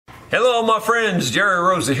Hello my friends, Jerry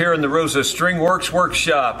Rosa here in the Rosa String Works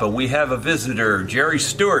Workshop, and we have a visitor, Jerry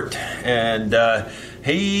Stewart, and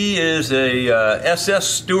he is a SS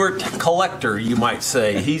Stewart collector, you might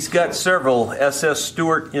say. He's got several SS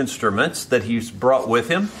Stewart instruments that he's brought with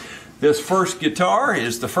him. This first guitar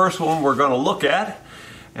is the first one we're going to look at,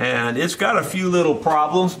 and it's got a few little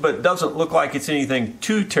problems, but doesn't look like it's anything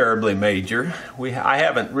too terribly major. I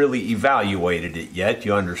haven't really evaluated it yet,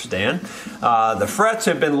 you understand. The frets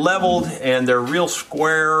have been leveled and they're real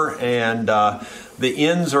square, and the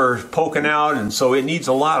ends are poking out, and so it needs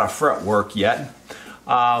a lot of fret work yet.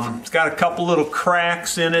 It's got a couple little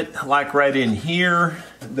cracks in it, like right in here.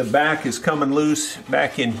 The back is coming loose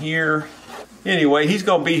back in here. Anyway, he's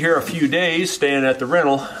going to be here a few days staying at the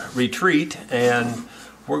rental retreat, and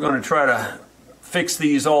we're going to try to fix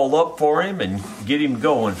these all up for him and get him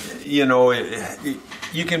going. You know,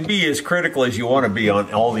 you can be as critical as you want to be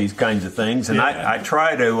on all these kinds of things, and I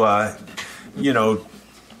try to, you know,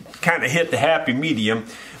 kind of hit the happy medium.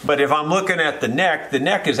 But if I'm looking at the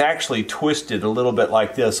neck is actually twisted a little bit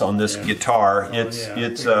like this on this guitar.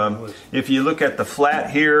 If you look at the flat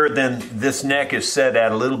here, then this neck is set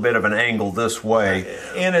at a little bit of an angle this way,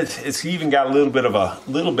 and it's even got a little bit of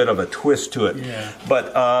a twist to it. Yeah. But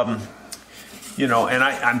you know, and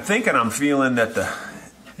I'm feeling that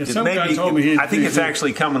I think it's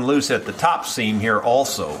actually coming loose at the top seam here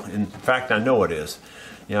also. In fact, I know it is.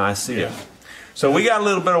 You know, I see it. So we got a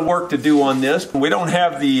little bit of work to do on this. We don't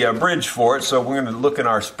have the bridge for it, so we're going to look in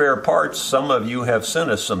our spare parts. Some of you have sent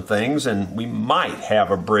us some things, and we might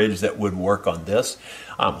have a bridge that would work on this.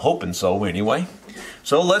 I'm hoping so anyway.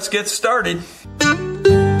 So let's get started.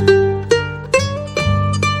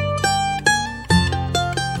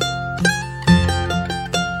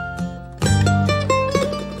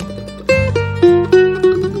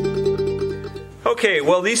 Okay,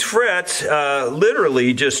 well, these frets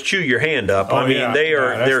literally just chew your hand up. I mean,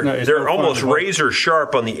 they're almost razor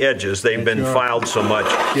sharp on the edges. They've been filed so much.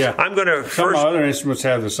 Yeah, I'm going to Some other instruments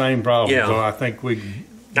have the same problem. Yeah. So I think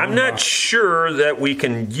I'm not sure that we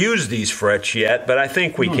can use these frets yet, but I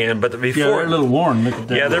think we can. But before, they're a little worn. Look at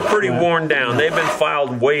that. Yeah, they're pretty worn down. They've been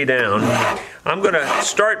filed way down. I'm going to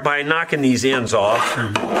start by knocking these ends off.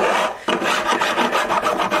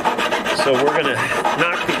 So we're going to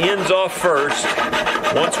knock the ends off first.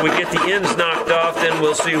 Once we get the ends knocked off, then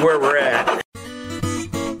we'll see where we're at.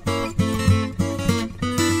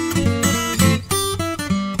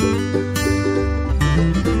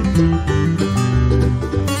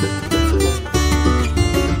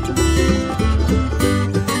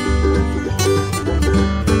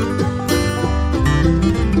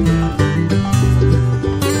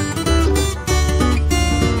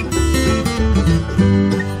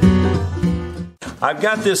 I've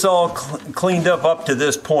got this all cleaned up to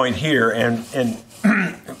this point here, and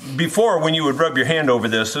before, when you would rub your hand over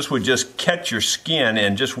this would just catch your skin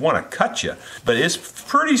and just want to cut you. But it's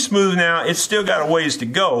pretty smooth now. It's still got a ways to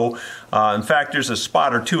go. In fact, there's a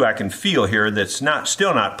spot or two I can feel here that's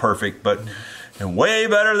still not perfect, but way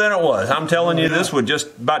better than it was. I'm telling you, this would just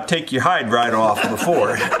about take your hide right off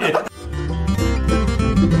before.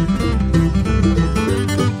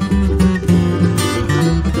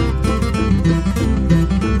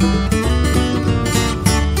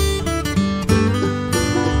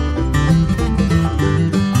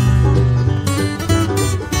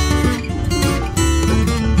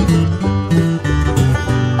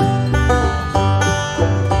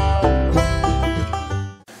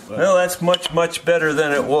 Much better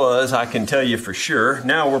than it was, I can tell you for sure.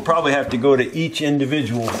 Now we'll probably have to go to each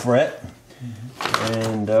individual fret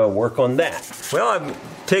and work on that. Well,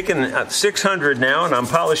 I've taken 600 now, and I'm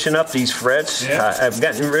polishing up these frets. Yeah. I've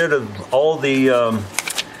gotten rid of all the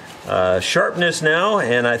sharpness now,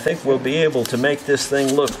 and I think we'll be able to make this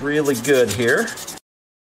thing look really good here.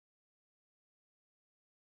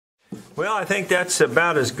 Well, I think that's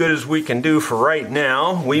about as good as we can do for right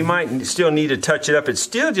now. We might still need to touch it up. It's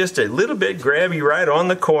still just a little bit grabby right on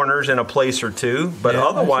the corners in a place or two, but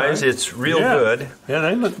otherwise it's real good. Yeah,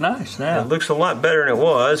 they look nice now. It looks a lot better than it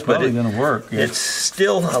was, but it's going to work. Yeah. It's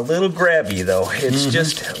still a little grabby though. It's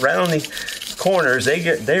just right on the corners.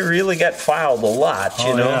 They really got filed a lot,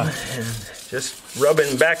 you know. Yeah. And just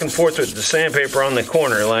rubbing back and forth with the sandpaper on the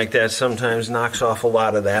corner like that sometimes knocks off a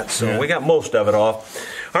lot of that. So we got most of it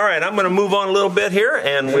off. All right, I'm going to move on a little bit here,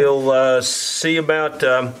 and we'll see about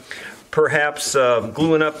perhaps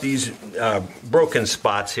gluing up these broken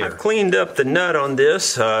spots here. I've cleaned up the nut on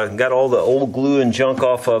this, got all the old glue and junk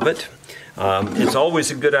off of it. It's always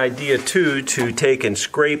a good idea too to take and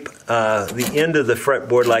scrape the end of the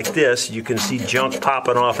fretboard like this. You can see junk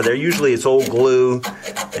popping off of there. Usually it's old glue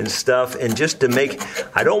and stuff, and just to make,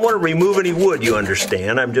 I don't want to remove any wood, you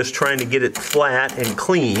understand. I'm just trying to get it flat and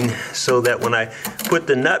clean so that when I put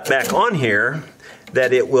the nut back on here,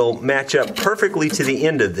 that it will match up perfectly to the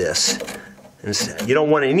end of this. And you don't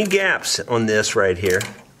want any gaps on this right here,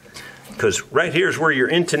 because right here is where your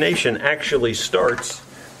intonation actually starts,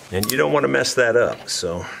 and you don't want to mess that up.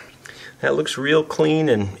 So that looks real clean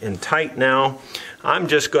and tight now. I'm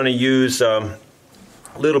just going to use a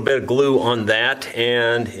little bit of glue on that,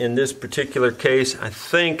 and in this particular case, I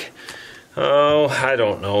think, I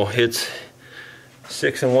don't know, it's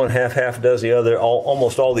 6 1/2, half does the other.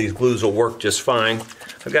 Almost all these glues will work just fine.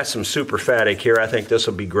 I've got some superphatic here. I think this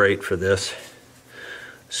will be great for this.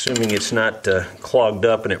 Assuming it's not clogged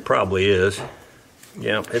up, and it probably is.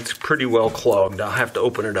 Yeah, it's pretty well clogged. I'll have to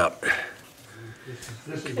open it up.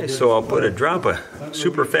 Okay, so I'll put a drop of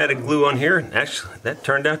superphatic glue on here. Actually, that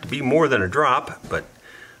turned out to be more than a drop, but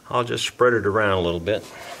I'll just spread it around a little bit.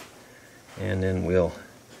 And then we'll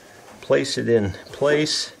place it in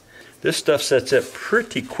place. This stuff sets up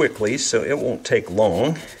pretty quickly, so it won't take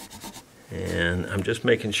long. And I'm just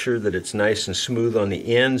making sure that it's nice and smooth on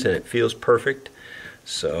the ends and it feels perfect.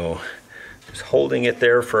 So just holding it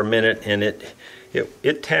there for a minute, and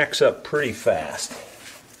it tacks up pretty fast.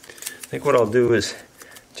 I think what I'll do is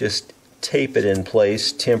just tape it in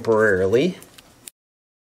place temporarily.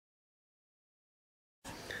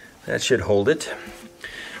 That should hold it.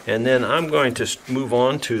 And then I'm going to move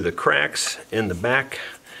on to the cracks in the back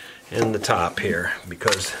and the top here,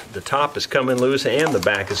 because the top is coming loose and the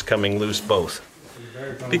back is coming loose both.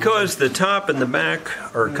 Because the top and the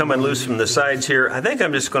back are coming loose from the sides here, I think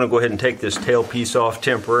I'm just going to go ahead and take this tail piece off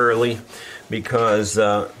temporarily, because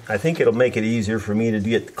I think it'll make it easier for me to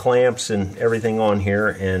get the clamps and everything on here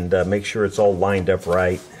and make sure it's all lined up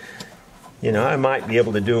right. You know, I might be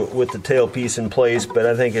able to do it with the tail piece in place, but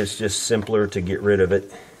I think it's just simpler to get rid of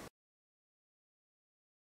it.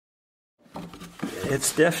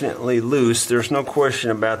 It's definitely loose. There's no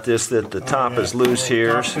question about this, that the top is loose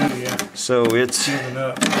here. So it's,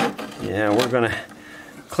 yeah, we're going to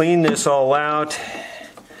clean this all out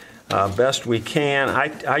best we can.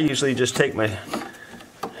 I usually just take my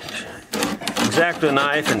X-Acto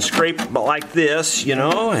knife and scrape it like this, you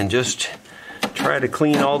know, and just try to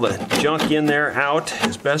clean all the junk in there out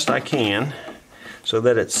as best I can so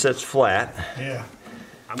that it sits flat. Yeah.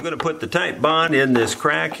 I'm going to put the tight bond in this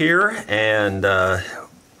crack here, and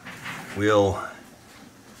we'll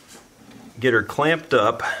get her clamped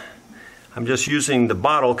up. I'm just using the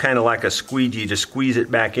bottle kind of like a squeegee to squeeze it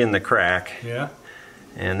back in the crack. Yeah.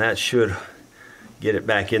 And that should get it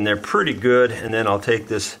back in there pretty good. And then I'll take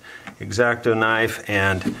this X-Acto knife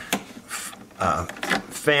and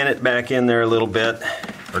fan it back in there a little bit,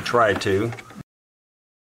 or try to.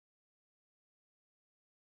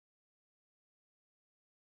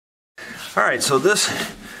 All right, so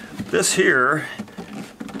this here,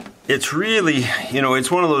 it's really, you know, it's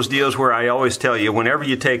one of those deals where I always tell you, whenever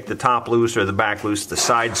you take the top loose or the back loose, the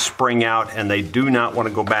sides spring out and they do not want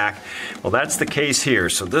to go back. Well, that's the case here.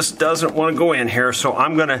 So this doesn't want to go in here, so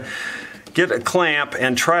I'm going to get a clamp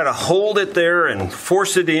and try to hold it there and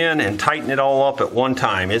force it in and tighten it all up at one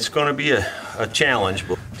time. It's going to be a challenge.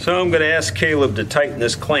 So I'm going to ask Caleb to tighten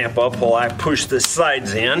this clamp up while I push the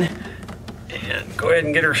sides in. And go ahead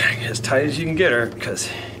and get her as tight as you can get her, because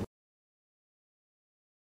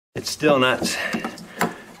it's still not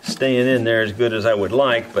staying in there as good as I would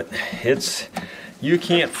like, but you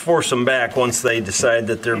can't force them back once they decide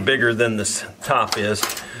that they're bigger than the top is.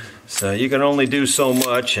 So you can only do so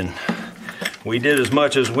much, and we did as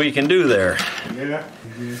much as we can do there. Yeah.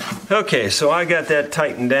 Okay, so I got that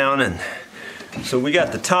tightened down, and so we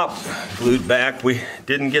got the top glued back. We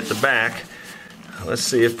didn't get the back. Let's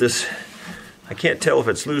see if this, I can't tell if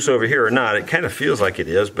it's loose over here or not. It kind of feels like it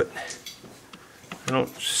is, but I don't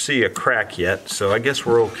see a crack yet, so I guess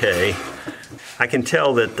we're okay. I can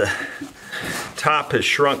tell that the top has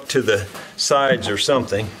shrunk to the sides or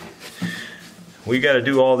something. We got to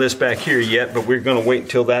do all this back here yet, but we're going to wait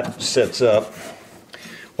until that sets up.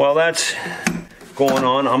 While that's going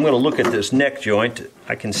on, I'm going to look at this neck joint.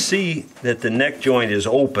 I can see that the neck joint is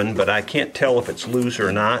open, but I can't tell if it's loose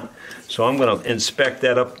or not. So I'm going to inspect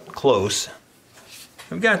that up close.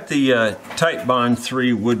 I've got the Tight Bond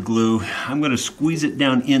 3 wood glue. I'm going to squeeze it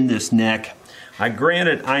down in this neck.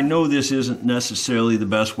 Granted, I know this isn't necessarily the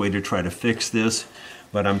best way to try to fix this,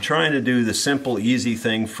 but I'm trying to do the simple, easy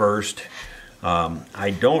thing first.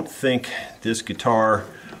 I don't think this guitar,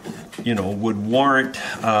 you know, would warrant,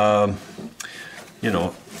 you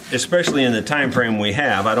know, especially in the time frame we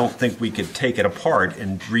have, I don't think we could take it apart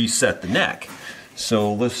and reset the neck.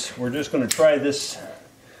 So we're just going to try this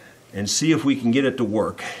and see if we can get it to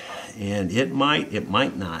work. And it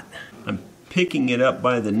might not. I'm picking it up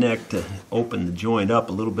by the neck to open the joint up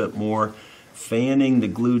a little bit more, fanning the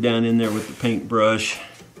glue down in there with the paintbrush.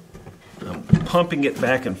 I'm pumping it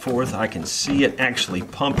back and forth. I can see it actually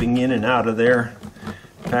pumping in and out of there.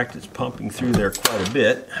 In fact, it's pumping through there quite a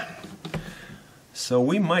bit. So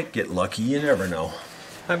we might get lucky, you never know.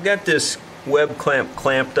 I've got this web clamp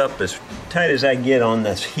clamped up as tight as I get on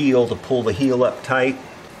this heel to pull the heel up tight.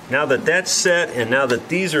 Now that that's set and now that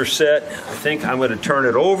these are set, I think I'm going to turn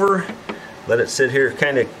it over, let it sit here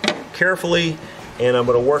kind of carefully, and I'm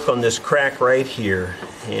going to work on this crack right here.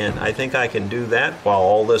 And I think I can do that while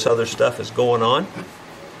all this other stuff is going on.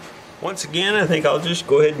 Once again, I think I'll just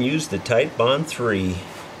go ahead and use the Titebond 3.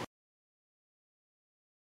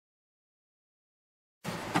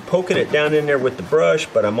 Poking it down in there with the brush,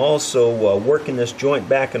 but I'm also working this joint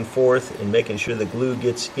back and forth and making sure the glue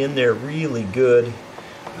gets in there really good.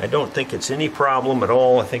 I don't think it's any problem at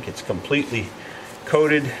all. I think it's completely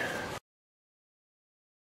coated.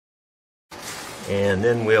 And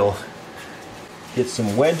then we'll get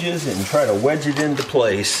some wedges and try to wedge it into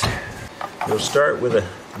place. We'll start with a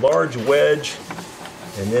large wedge,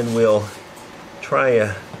 and then we'll try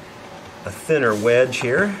a thinner wedge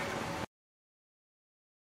here.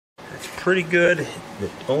 It's pretty good. The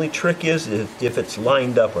only trick is if it's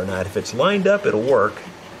lined up or not. If it's lined up, it'll work.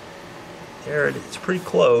 There, it's pretty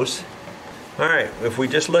close. Alright, if we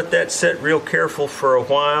just let that sit real careful for a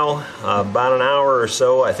while, about an hour or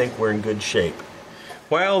so, I think we're in good shape.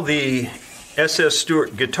 While the SS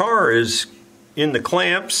Stewart guitar is in the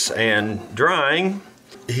clamps and drying,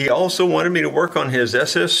 he also wanted me to work on his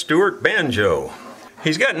SS Stewart banjo.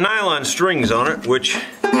 He's got nylon strings on it, which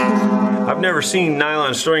I've never seen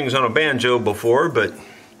nylon strings on a banjo before, but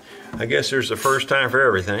I guess there's a first time for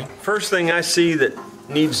everything. First thing I see that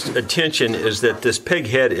needs attention is that this peg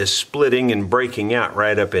head is splitting and breaking out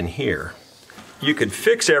right up in here. You could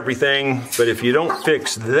fix everything, but if you don't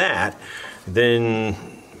fix that, then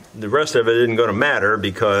the rest of it isn't going to matter,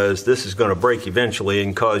 because this is going to break eventually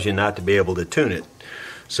and cause you not to be able to tune it.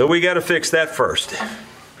 So we got to fix that first.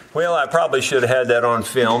 Well, I probably should have had that on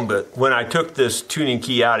film, but when I took this tuning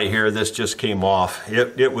key out of here, this just came off.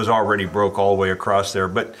 It was already broke all the way across there,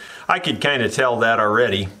 but I could kind of tell that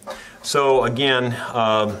already. So again,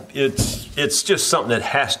 it's just something that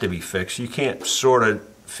has to be fixed. You can't sort of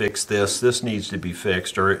fix this. This needs to be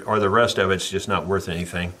fixed, or the rest of it's just not worth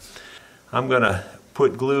anything. I'm going to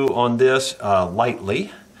put glue on this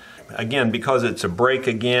lightly. Again, because it's a break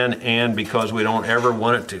again, and because we don't ever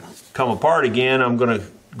want it to come apart again, I'm going to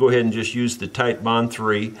go ahead and just use the Titebond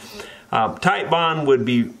 3. Titebond would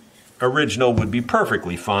be, original would be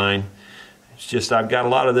perfectly fine. It's just I've got a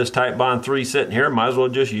lot of this Titebond 3 sitting here, might as well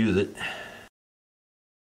just use it.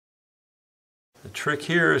 The trick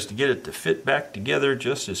here is to get it to fit back together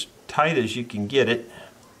just as tight as you can get it,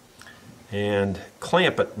 and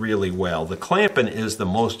clamp it really well. The clamping is the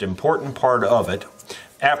most important part of it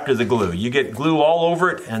after the glue. You get glue all over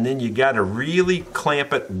it, and then you got to really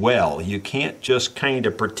clamp it well. You can't just kind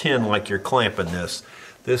of pretend like you're clamping this.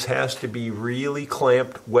 This has to be really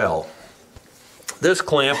clamped well. This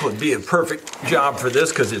clamp would be a perfect job for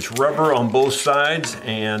this because it's rubber on both sides,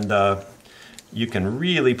 and you can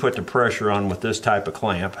really put the pressure on with this type of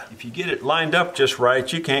clamp. If you get it lined up just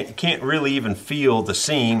right, you can't really even feel the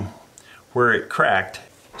seam where it cracked.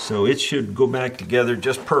 So it should go back together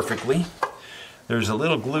just perfectly. There's a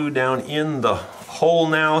little glue down in the hole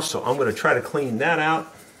now, so I'm going to try to clean that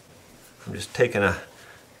out. I'm just taking a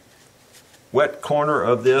wet corner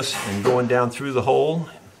of this and going down through the hole,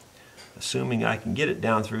 assuming I can get it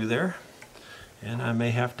down through there. And I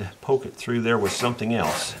may have to poke it through there with something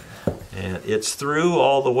else. And it's through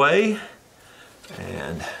all the way,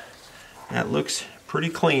 and that looks pretty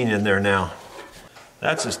clean in there now.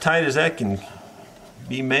 That's as tight as that can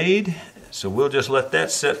be made, so we'll just let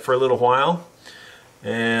that sit for a little while,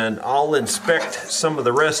 and I'll inspect some of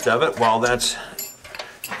the rest of it while that's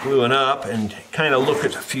gluing up and kind of look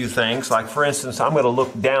at a few things. Like, for instance, I'm going to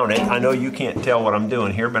look down it. I know you can't tell what I'm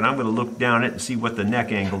doing here, but I'm going to look down it and see what the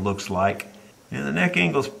neck angle looks like. And the neck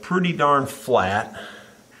angle's pretty darn flat.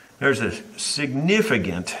 There's a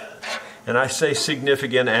significant, and I say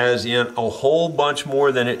significant as in a whole bunch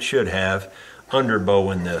more than it should have,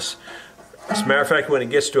 underbow in this. As a matter of fact, when it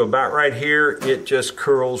gets to about right here, it just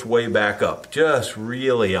curls way back up. Just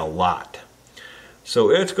really a lot.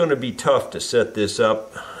 So it's going to be tough to set this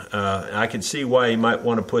up. I can see why you might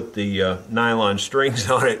want to put the nylon strings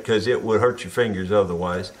on it, because it would hurt your fingers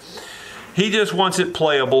otherwise. He just wants it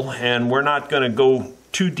playable, and we're not going to go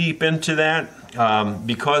too deep into that.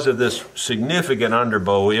 Because of this significant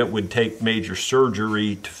underbow, it would take major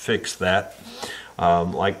surgery to fix that.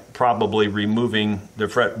 Like probably removing the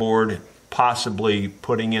fretboard, possibly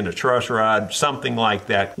putting in a truss rod, something like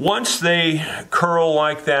that. Once they curl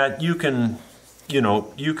like that, you can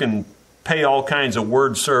pay all kinds of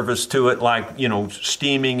word service to it, like,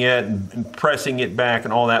 steaming it and pressing it back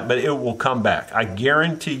and all that, but it will come back. I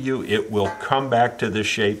guarantee you it will come back to this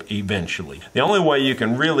shape eventually. The only way you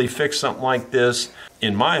can really fix something like this,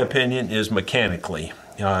 in my opinion, is mechanically.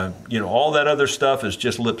 All that other stuff is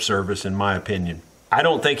just lip service, in my opinion. I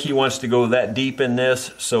don't think he wants to go that deep in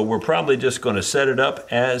this, so we're probably just going to set it up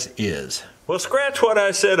as is. Well, scratch what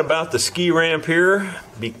I said about the ski ramp here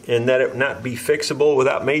and that it not be fixable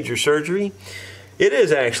without major surgery. It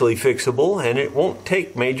is actually fixable, and it won't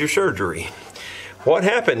take major surgery. What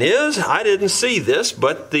happened is, I didn't see this,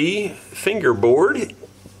 but the fingerboard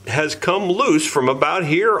has come loose from about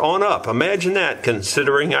here on up. Imagine that,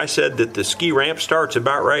 considering I said that the ski ramp starts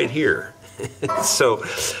about right here. So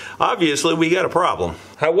obviously we got a problem.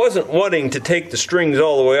 I wasn't wanting to take the strings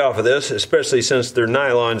all the way off of this, especially since they're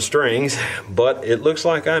nylon strings, but it looks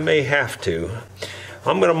like I may have to.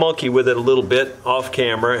 I'm going to monkey with it a little bit off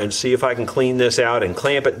camera and see if I can clean this out and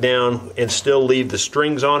clamp it down and still leave the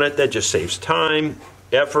strings on it. That just saves time,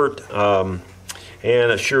 effort, and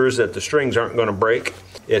assures that the strings aren't going to break.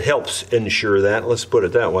 It helps ensure that, let's put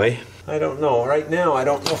it that way. I don't know. Right now, I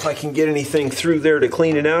don't know if I can get anything through there to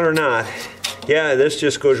clean it out or not. Yeah, this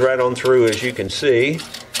just goes right on through, as you can see.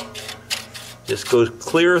 Just goes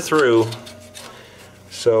clear through.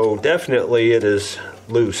 So definitely it is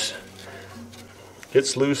loose.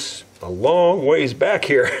 It's loose a long ways back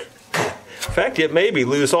here. In fact, it may be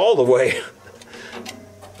loose all the way.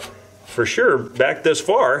 For sure, back this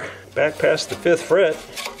far, back past the 5th fret.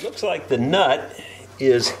 Looks like the nut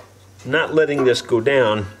is not letting this go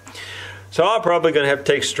down. So I'm probably going to have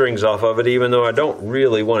to take strings off of it, even though I don't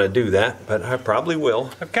really want to do that, but I probably will.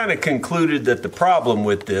 I've kind of concluded that the problem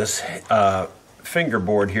with this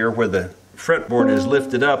fingerboard here, where the fretboard is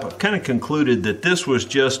lifted up, I've kind of concluded that this was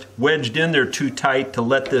just wedged in there too tight to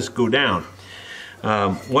let this go down.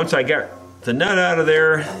 Once I got the nut out of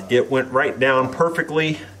there, it went right down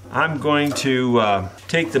perfectly. I'm going to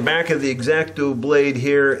take the back of the X-Acto blade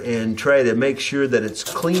here and try to make sure that it's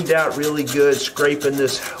cleaned out really good, scraping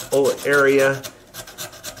this whole area.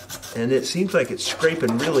 And it seems like it's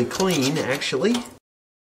scraping really clean, actually.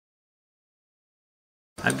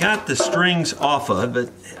 I've got the strings off of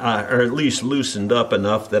it, or at least loosened up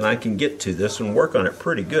enough that I can get to this and work on it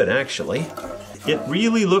pretty good, actually. It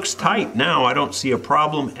really looks tight now. I don't see a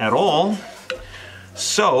problem at all.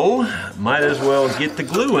 So, might as well get the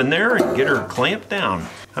glue in there and get her clamped down.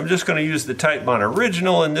 I'm just going to use the Titebond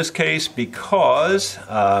Original in this case because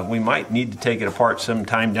we might need to take it apart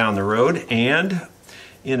sometime down the road. And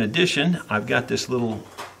in addition, I've got this little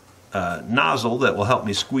nozzle that will help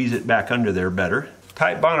me squeeze it back under there better.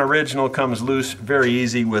 Titebond Original comes loose very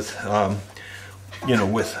easy with,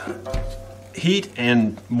 with heat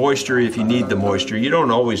and moisture if you need the moisture. You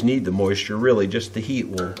don't always need the moisture, really, just the heat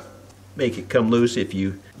will make it come loose if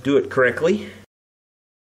you do it correctly.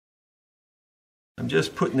 I'm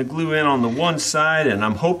just putting the glue in on the one side, and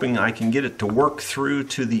I'm hoping I can get it to work through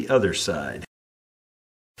to the other side.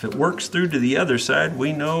 If it works through to the other side,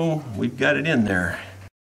 we know we've got it in there.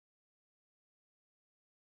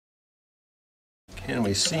 Can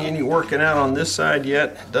we see any working out on this side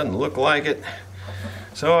yet? Doesn't look like it.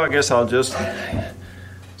 So I guess I'll just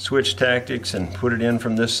switch tactics and put it in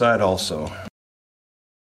from this side also.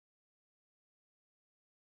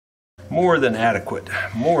 More than adequate.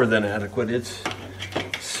 More than adequate. It's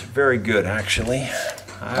very good, actually.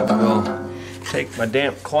 I will take my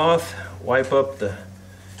damp cloth, wipe up the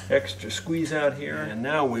extra squeeze out here, and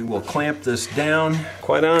now we will clamp this down.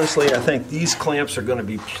 Quite honestly, I think these clamps are going to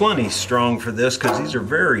be plenty strong for this because these are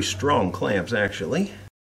very strong clamps, actually.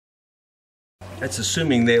 That's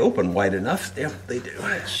assuming they open wide enough. Yep, they do.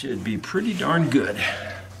 It should be pretty darn good.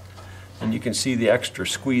 And you can see the extra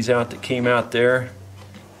squeeze out that came out there,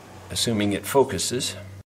 assuming it focuses.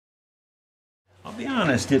 I'll be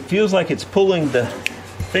honest, it feels like it's pulling the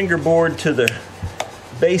fingerboard to the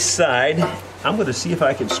base side. I'm going to see if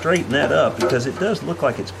I can straighten that up because it does look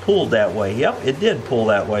like it's pulled that way. Yep, it did pull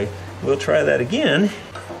that way. We'll try that again.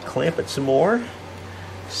 Clamp it some more.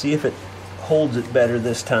 See if it holds it better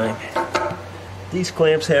this time. These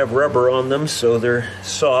clamps have rubber on them, so they're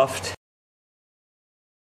soft.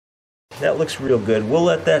 That looks real good. We'll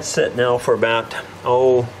let that sit now for about,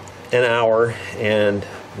 an hour, and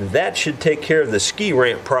that should take care of the ski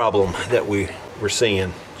ramp problem that we we're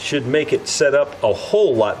seeing. Should make it set up a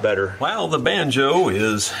whole lot better. While the banjo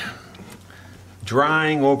is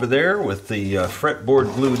drying over there with the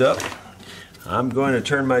fretboard glued up, I'm going to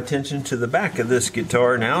turn my attention to the back of this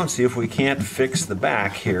guitar now and see if we can't fix the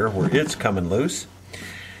back here where it's coming loose.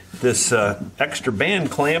 This extra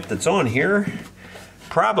band clamp that's on here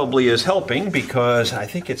probably is helping, because I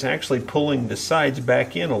think it's actually pulling the sides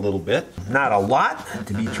back in a little bit. Not a lot,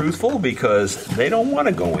 to be truthful, because they don't want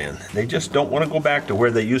to go in. They just don't want to go back to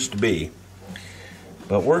where they used to be.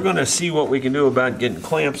 But we're going to see what we can do about getting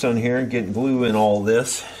clamps on here and getting glue in all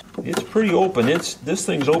this. It's pretty open. This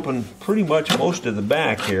thing's open pretty much most of the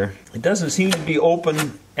back here. It doesn't seem to be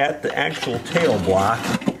open at the actual tail block.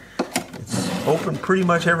 It's open pretty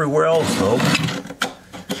much everywhere else though.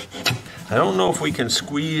 I don't know if we can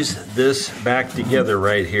squeeze this back together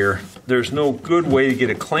right here. There's no good way to get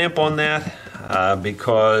a clamp on that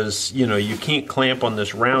because, you know, you can't clamp on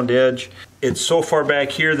this round edge. It's so far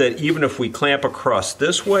back here that even if we clamp across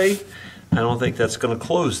this way, I don't think that's going to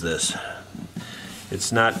close this.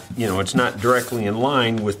 It's not, you know, it's not directly in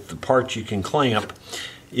line with the parts you can clamp.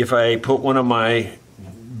 If I put one of my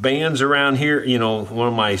bands around here, you know, one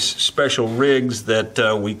of my special rigs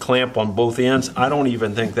that we clamp on both ends, I don't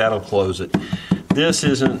even think that'll close it. This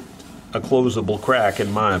isn't a closable crack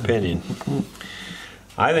in my opinion.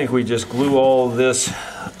 I think we just glue all this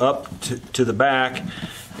up to the back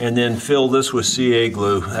and then fill this with CA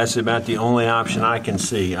glue. That's about the only option I can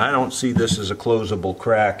see. I don't see this as a closable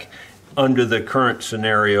crack under the current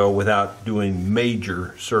scenario without doing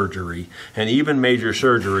major surgery. And even major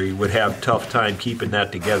surgery would have a tough time keeping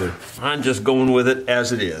that together. I'm just going with it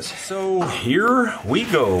as it is. So here we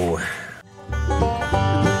go.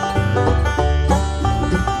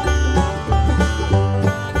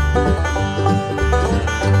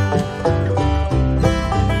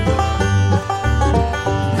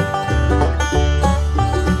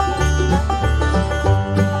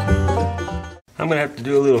 I'm going to have to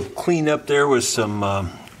do a little cleanup there with some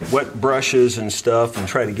wet brushes and stuff and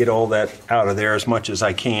try to get all that out of there as much as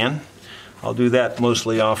I can. I'll do that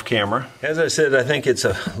mostly off camera. As I said, I think it's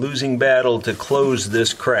a losing battle to close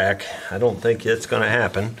this crack. I don't think it's going to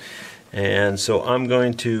happen. And so I'm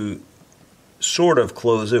going to sort of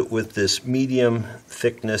close it with this medium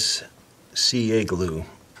thickness CA glue.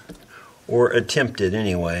 Or attempt it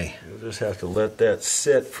anyway. You'll just have to let that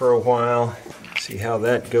sit for a while. See how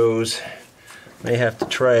that goes. May have to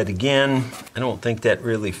try it again. I don't think that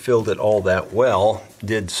really filled it all that well.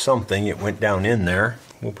 Did something, it went down in there.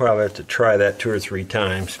 We'll probably have to try that 2 or 3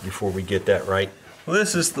 times before we get that right. Well,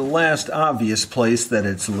 this is the last obvious place that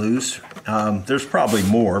it's loose. There's probably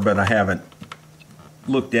more, but I haven't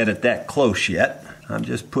looked at it that close yet. I'm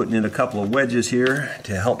just putting in a couple of wedges here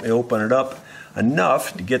to help me open it up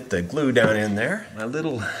enough to get the glue down in there. My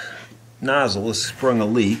little nozzle has sprung a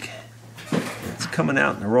leak. It's coming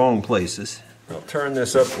out in the wrong places. I'll turn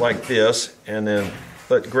this up like this and then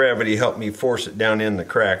let gravity help me force it down in the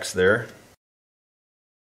cracks there.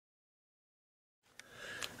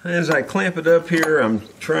 As I clamp it up here, I'm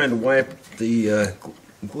trying to wipe the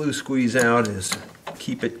glue squeeze out,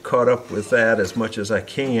 keep it caught up with that as much as I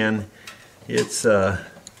can. It's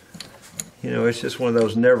you know, it's just one of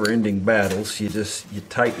those never-ending battles. You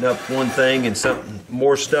tighten up one thing and something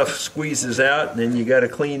more stuff squeezes out, and then you got to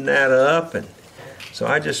clean that up. And so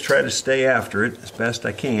I just try to stay after it as best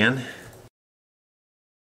I can.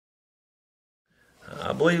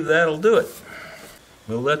 I believe that'll do it.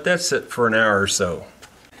 We'll let that sit for an hour or so.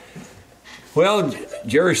 Well,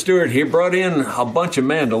 Jerry Stewart, he brought in a bunch of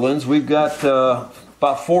mandolins. We've got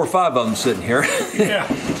about 4 or 5 of them sitting here. Yeah.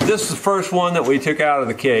 This is the first one that we took out of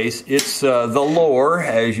the case. It's the Lore,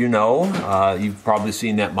 as you know. You've probably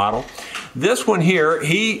seen that model. This one here,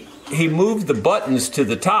 he moved the buttons to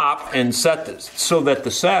the top and set so that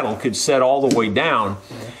the saddle could set all the way down.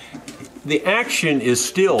 The action is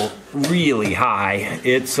still really high.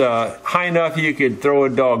 It's high enough you could throw a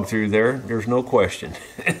dog through there. There's no question.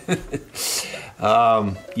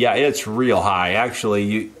 Yeah, it's real high.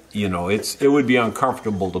 Actually, you know, it would be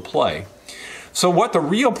uncomfortable to play. So what the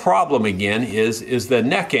real problem again is the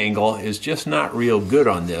neck angle is just not real good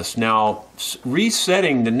on this. Now,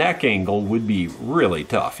 resetting the neck angle would be really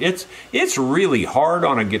tough. It's really hard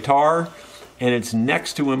on a guitar, and it's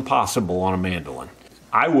next to impossible on a mandolin.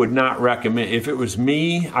 I would not recommend, if it was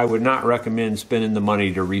me, I would not recommend spending the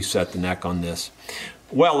money to reset the neck on this.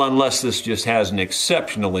 Well, unless this just has an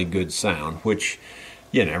exceptionally good sound, which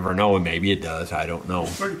you never know, maybe it does, I don't know.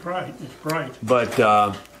 It's pretty bright, it's bright. But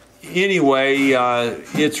anyway,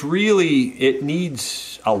 it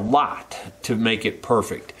needs a lot to make it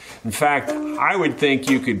perfect. In fact, I would think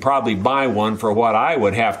you could probably buy one for what I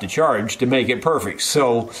would have to charge to make it perfect.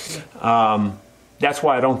 So that's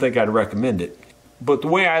why I don't think I'd recommend it. But the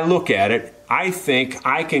way I look at it, I think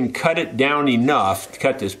I can cut it down enough,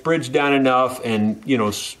 cut this bridge down enough, and you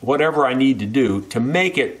know, whatever I need to do to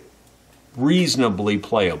make it reasonably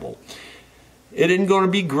playable. It isn't going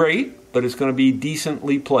to be great, but it's going to be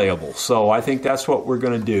decently playable. So I think that's what we're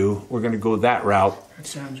going to do. We're going to go that route. That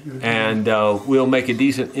sounds good. And we'll make a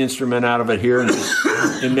decent instrument out of it here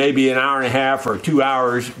in maybe an hour and a half or 2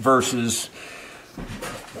 hours versus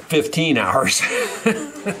 15 hours.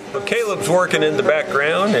 Caleb's working in the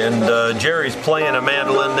background, and Jerry's playing a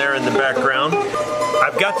mandolin there in the background.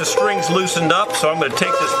 I've got the strings loosened up, so I'm going to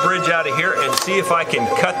take this bridge out of here and see if I can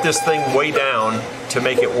cut this thing way down to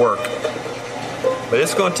make it work. But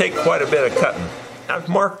it's going to take quite a bit of cutting. I've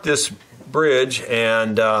marked this bridge,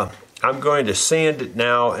 and I'm going to sand it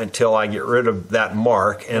now until I get rid of that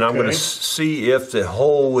mark, and I'm going to see if the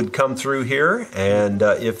hole would come through here, and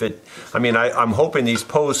if it, I mean, I'm hoping these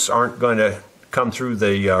posts aren't going to come through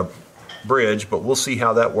the bridge, but we'll see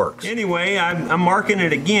how that works. Anyway, I'm marking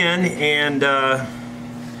it again, and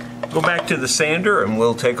go back to the sander, and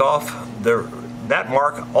we'll take off that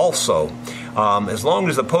mark also. As long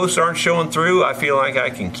as the posts aren't showing through, I feel like I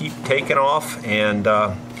can keep taking off, and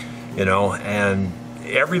you know, and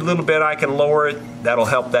every little bit I can lower it, that'll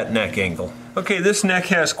help that neck angle. Okay, this neck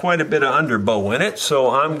has quite a bit of underbow in it, so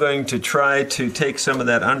I'm going to try to take some of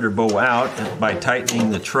that underbow out by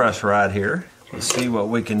tightening the truss rod here. Let's see what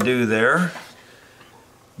we can do there.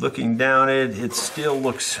 Looking down it, it still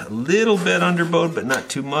looks a little bit underbowed, but not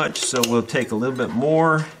too much, so we'll take a little bit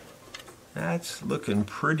more. That's looking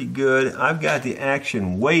pretty good. I've got the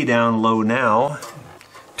action way down low now.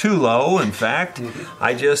 Too low, in fact.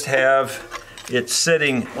 I just have it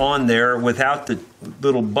sitting on there without the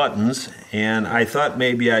little buttons, and I thought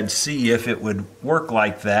maybe I'd see if it would work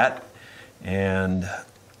like that, and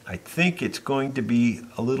I think it's going to be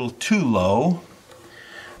a little too low.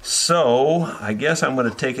 So I guess I'm going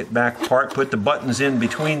to take it back apart, put the buttons in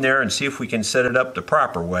between there, and see if we can set it up the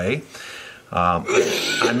proper way.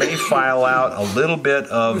 I may file out a little bit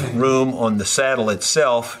of room on the saddle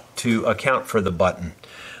itself to account for the button.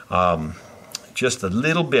 Just a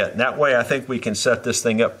little bit. That way I think we can set this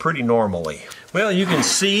thing up pretty normally. Well, you can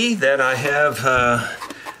see that I have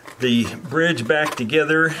the bridge back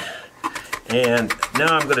together, and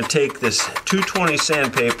now I'm going to take this 220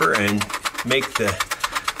 sandpaper and make the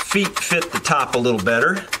feet fit the top a little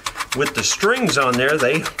better. With the strings on there,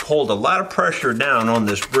 they hold a lot of pressure down on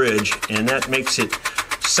this bridge, and that makes it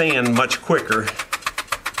sand much quicker.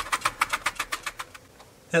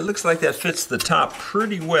 It looks like that fits the top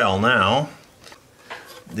pretty well now.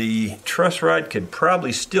 The truss rod could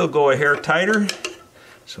probably still go a hair tighter,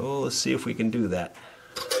 so let's see if we can do that.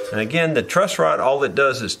 And again, the truss rod, all it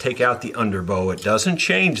does is take out the underbow. It doesn't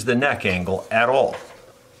change the neck angle at all.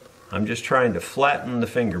 I'm just trying to flatten the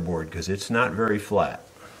fingerboard because it's not very flat.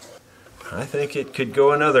 I think it could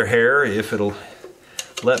go another hair if it'll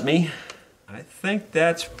let me. I think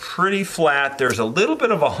that's pretty flat. There's a little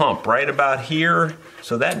bit of a hump right about here,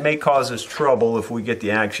 so that may cause us trouble if we get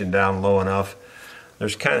the action down low enough.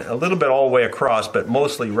 There's kind of a little bit all the way across, but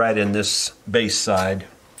mostly right in this base side.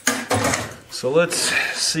 So let's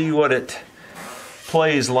see what it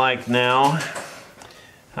plays like now.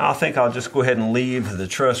 I think I'll just go ahead and leave the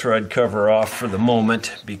truss rod cover off for the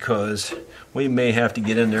moment because we may have to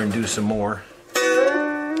get in there and do some more.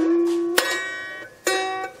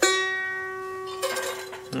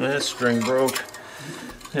 That string broke.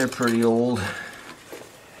 They're pretty old.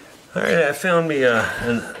 Alright, I found me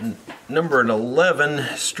a number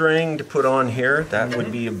 11 string to put on here. That would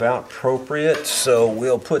be about appropriate, so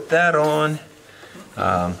we'll put that on.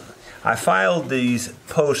 I filed these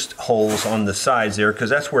post holes on the sides there because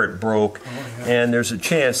that's where it broke, and there's a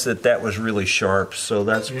chance that that was really sharp, so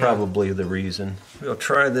that's probably the reason. We'll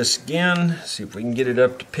try this again, see if we can get it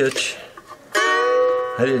up to pitch.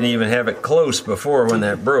 I didn't even have it close before when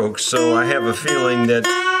that broke, so I have a feeling that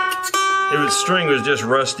the string was just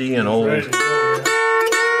rusty and old.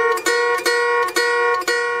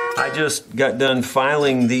 I just got done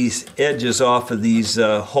filing these edges off of these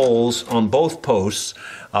holes on both posts.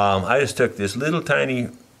 I just took this little tiny,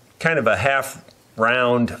 kind of a half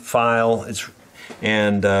round file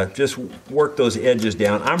and just worked those edges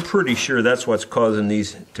down. I'm pretty sure that's what's causing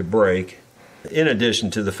these to break, in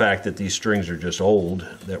addition to the fact that these strings are just old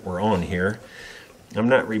that were on here. I'm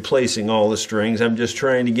not replacing all the strings. I'm just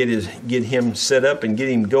trying to get him set up and get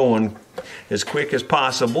him going as quick as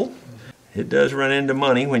possible. It does run into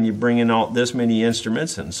money when you bring in all this many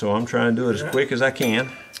instruments, and so I'm trying to do it as quick as I can.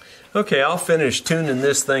 Okay, I'll finish tuning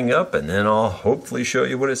this thing up and then I'll hopefully show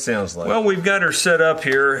you what it sounds like. Well, we've got her set up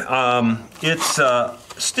here. It's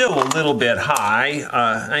still a little bit high.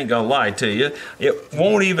 I ain't gonna lie to you. It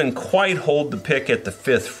won't even quite hold the pick at the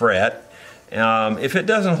 5th fret. If it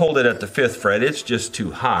doesn't hold it at the 5th fret, it's just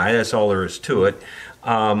too high. That's all there is to it.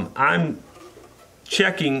 I'm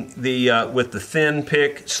checking with the thin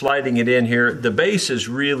pick, sliding it in here. The bass is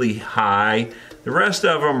really high. The rest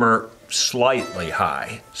of them are slightly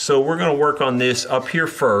high. So we're going to work on this up here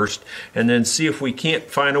first and then see if we can't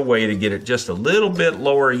find a way to get it just a little bit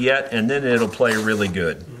lower yet, and then it'll play really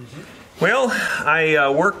good. Well, I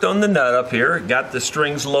worked on the nut up here, got the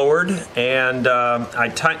strings lowered, and I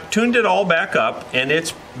tuned it all back up, and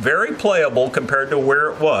it's very playable compared to where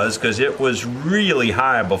it was because it was really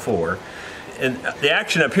high before. And the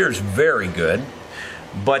action up here is very good,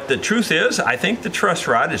 but the truth is I think the truss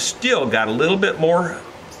rod has still got a little bit more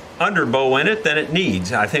underbow in it than it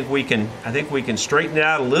needs. I think we can straighten it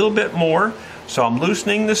out a little bit more. So I'm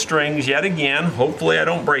loosening the strings yet again. Hopefully I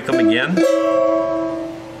don't break them again.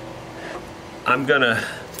 I'm gonna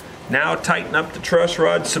now tighten up the truss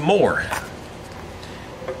rod some more.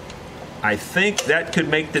 I think that could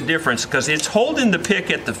make the difference because it's holding the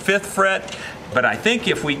pick at the 5th fret, but I think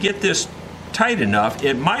if we get this tight enough,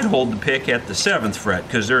 it might hold the pick at the 7th fret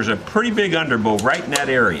because there's a pretty big underbow right in that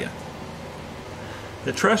area.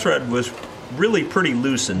 The truss rod was really pretty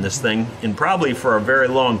loose in this thing, and probably for a very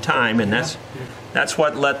long time, and that's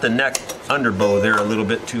what let the neck underbow there a little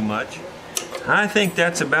bit too much. I think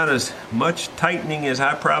that's about as much tightening as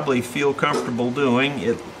I probably feel comfortable doing.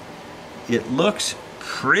 It looks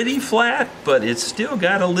pretty flat, but it's still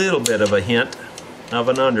got a little bit of a hint of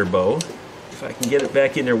an underbow. If I can get it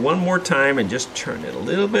back in there one more time and just turn it a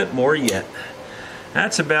little bit more yet.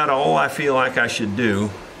 That's about all I feel like I should do.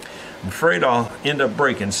 I'm afraid I'll end up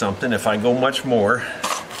breaking something if I go much more.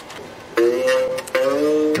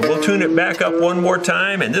 And we'll tune it back up one more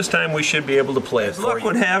time, and this time we should be able to play it. As luck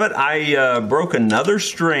would have it, I broke another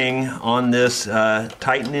string on this,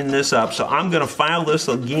 tightening this up, so I'm going to file this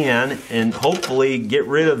again and hopefully get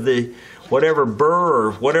rid of the whatever burr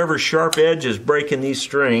or whatever sharp edge is breaking these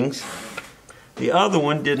strings. The other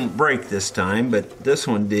one didn't break this time, but this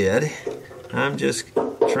one did. I'm just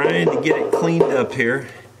trying to get it cleaned up here.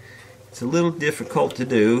 It's a little difficult to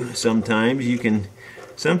do sometimes.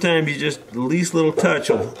 Sometimes you just, the least little touch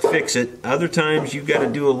will fix it. Other times you've got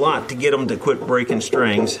to do a lot to get them to quit breaking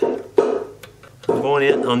strings. I'm going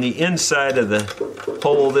in on the inside of the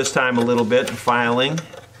hole this time a little bit and filing,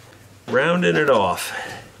 rounding it off.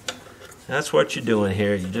 That's what you're doing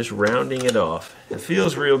here. You're just rounding it off. It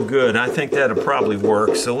feels real good. I think that'll probably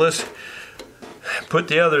work. So let's put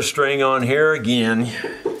the other string on here again.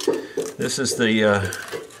 This is the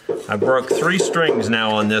I broke 3 strings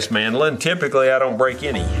now on this mandolin. Typically I don't break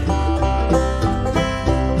any.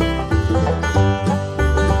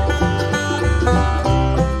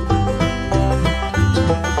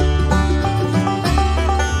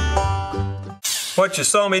 What you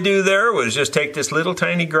saw me do there was just take this little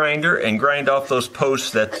tiny grinder and grind off those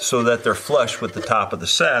posts so that they're flush with the top of the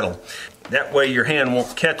saddle. That way your hand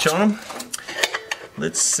won't catch on them.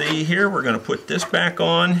 Let's see here, we're going to put this back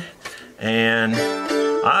on, and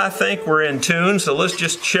I think we're in tune, so let's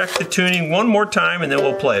just check the tuning one more time and then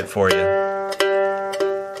we'll play it for you.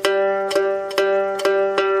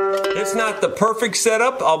 It's not the perfect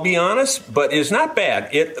setup, I'll be honest, but it's not bad.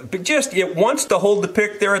 It wants to hold the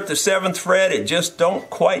pick there at the 7th fret. It just don't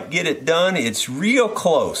quite get it done. It's real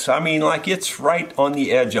close. I mean, like it's right on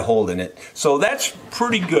the edge of holding it. So that's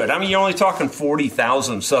pretty good. I mean, you're only talking 40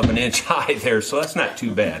 thousandths of an inch high there, so that's not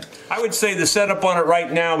too bad. I would say the setup on it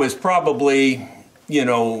right now is probably,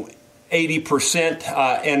 80%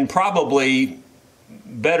 and probably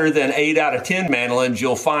better than 8 out of 10 mandolins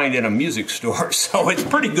you'll find in a music store. So it's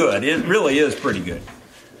pretty good. It really is pretty good.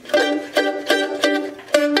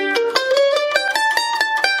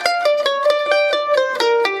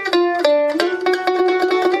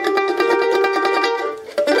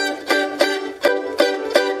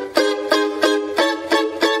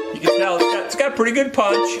 You can tell it's got a pretty good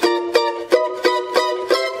punch.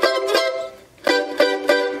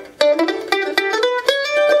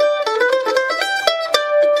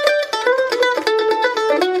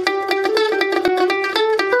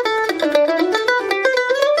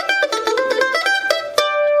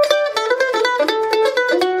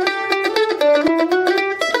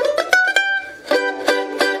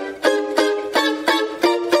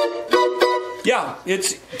 Yeah,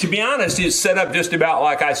 to be honest, it's set up just about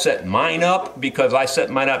like I set mine up, because I set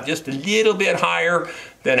mine up just a little bit higher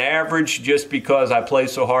than average just because I play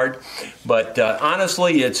so hard. But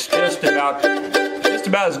honestly, it's just about just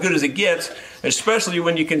about as good as it gets, especially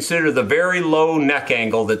when you consider the very low neck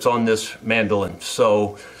angle that's on this mandolin.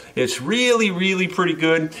 So it's really, really pretty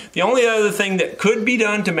good. The only other thing that could be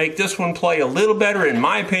done to make this one play a little better, in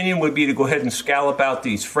my opinion, would be to go ahead and scallop out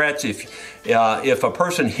these frets. If a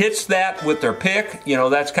person hits that with their pick, you know,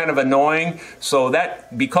 that's kind of annoying. So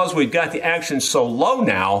that, because we've got the action so low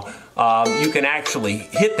now, you can actually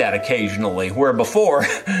hit that occasionally, where before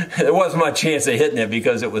there wasn't much chance of hitting it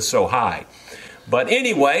because it was so high. But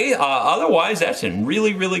anyway, otherwise that's in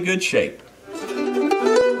really, really good shape.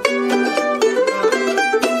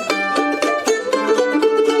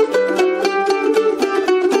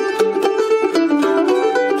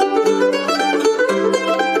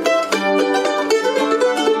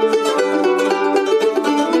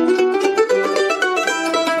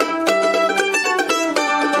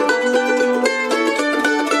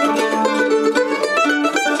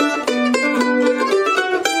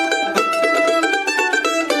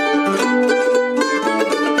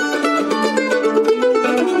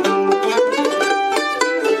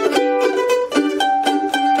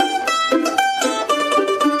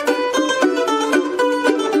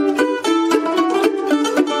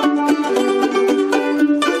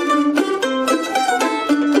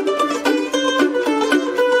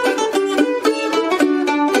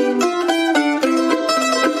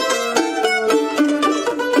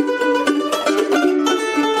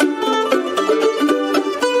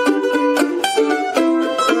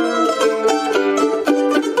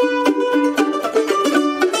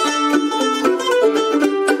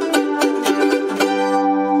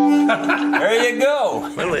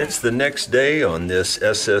 It's the next day on this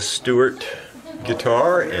SS Stewart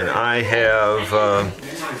guitar, and I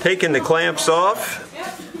have taken the clamps off,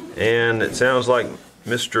 and it sounds like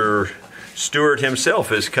Mr. Stewart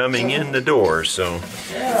himself is coming in the door. So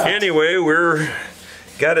anyway, we're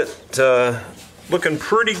got it looking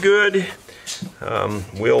pretty good.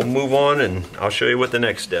 We'll move on and I'll show you what the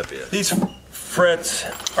next step is. These frets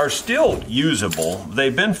are still usable.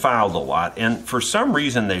 They've been filed a lot, and for some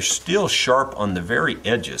reason they're still sharp on the very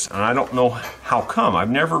edges, and I don't know how come. I've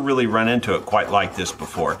never really run into it quite like this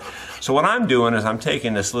before. So what I'm doing is I'm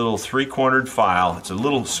taking this little 3-cornered file, it's a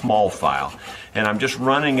little small file, and I'm just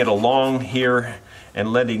running it along here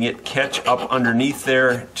and letting it catch up underneath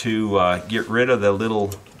there to get rid of the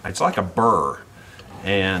little, it's like a burr,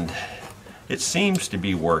 and it seems to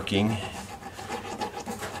be working.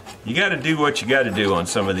 You got to do what you got to do on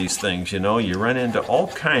some of these things, you know. You run into all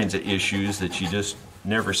kinds of issues that you just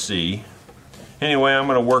never see. Anyway, I'm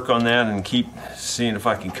going to work on that and keep seeing if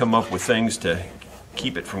I can come up with things to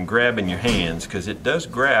keep it from grabbing your hands, because it does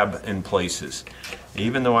grab in places.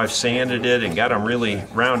 Even though I've sanded it and got them really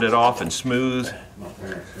rounded off and smooth.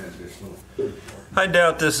 I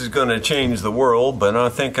doubt this is going to change the world, but I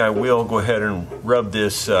think I will go ahead and rub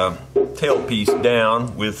this tailpiece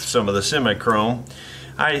down with some of the semi-chrome.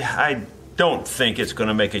 I don't think it's going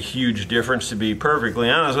to make a huge difference, to be perfectly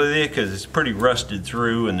honest with you, because it's pretty rusted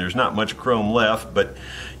through and there's not much chrome left, but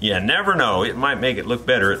you never know. It might make it look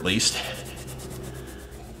better at least.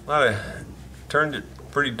 I turned it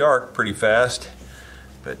pretty dark pretty fast,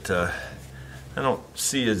 but I don't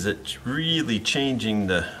see as it's really changing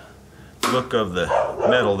the look of the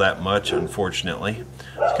metal that much, unfortunately.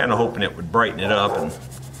 I was kind of hoping it would brighten it up and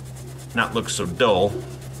not look so dull.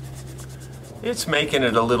 It's making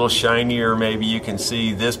it a little shinier. Maybe you can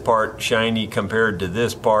see this part shiny compared to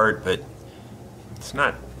this part, but it's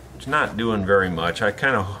not doing very much. I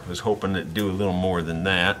kind of was hoping it'd do a little more than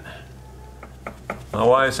that. My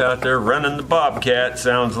wife's out there running the Bobcat,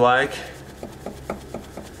 sounds like.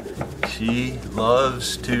 She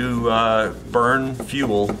loves to burn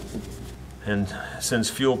fuel, and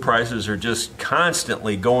since fuel prices are just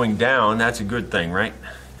constantly going down, that's a good thing, right?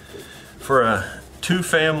 For a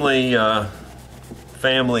two-family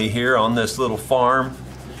family here on this little farm,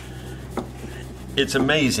 it's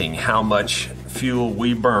amazing how much fuel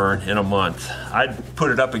we burn in a month. I'd put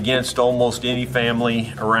it up against almost any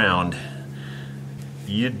family around.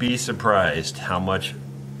 You'd be surprised how much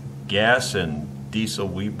gas and diesel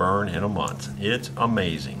we burn in a month. It's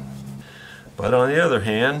amazing. But on the other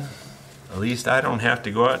hand, at least I don't have to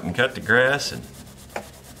go out and cut the grass and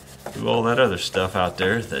do all that other stuff out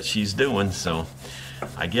there that she's doing, so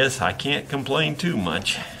I guess I can't complain too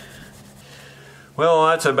much. Well,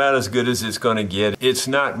 that's about as good as it's going to get. It's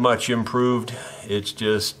not much improved. It's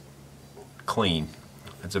just clean.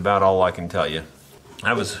 That's about all I can tell you.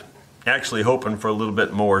 I was actually hoping for a little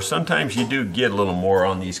bit more. Sometimes you do get a little more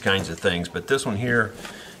on these kinds of things, but this one here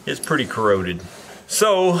is pretty corroded.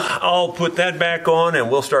 So I'll put that back on and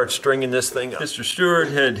we'll start stringing this thing up. Mr. Stewart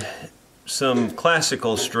had some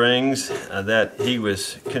classical strings that he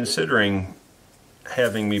was considering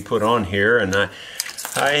having me put on here, and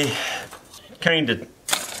I kind of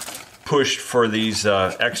pushed for these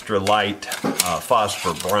extra light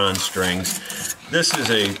phosphor bronze strings. This is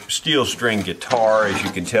a steel string guitar, as you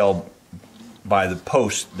can tell by the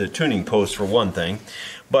post, the tuning post for one thing.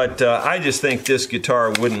 But I just think this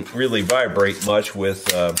guitar wouldn't really vibrate much with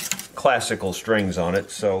classical strings on it.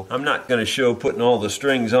 So I'm not going to show putting all the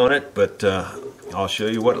strings on it, but I'll show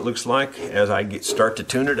you what it looks like as I start to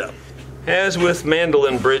tune it up. As with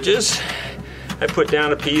mandolin bridges, I put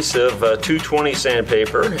down a piece of 220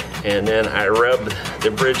 sandpaper, and then I rub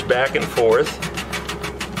the bridge back and forth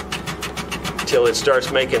till it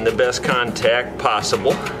starts making the best contact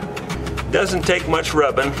possible. Doesn't take much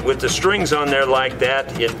rubbing. With the strings on there like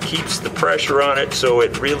that, it keeps the pressure on it, so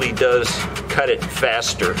it really does cut it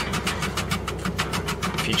faster.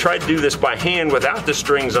 If you try to do this by hand without the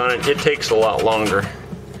strings on it, it takes a lot longer.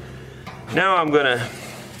 Now I'm going to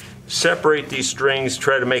separate these strings,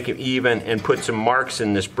 try to make them even, and put some marks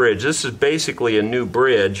in this bridge. This is basically a new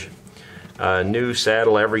bridge, new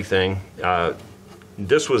saddle, everything.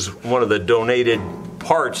 This was one of the donated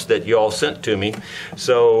parts that you all sent to me,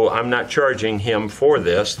 so I'm not charging him for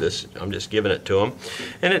this. I'm just giving it to him,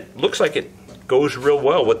 and it looks like it goes real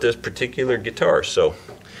well with this particular guitar, so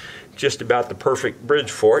just about the perfect bridge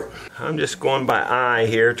for it. I'm just going by eye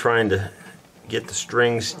here, trying to get the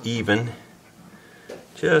strings even,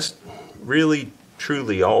 just really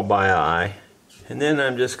truly all by eye. And then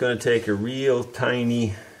I'm just going to take a real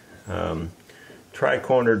tiny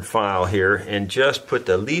tri-cornered file here and just put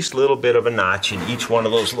the least little bit of a notch in each one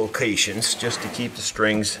of those locations, just to keep the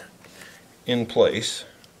strings in place.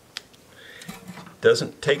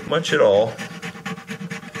 Doesn't take much at all.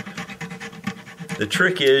 The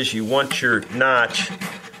trick is you want your notch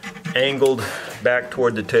angled back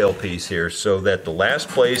toward the tailpiece here, so that the last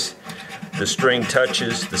place the string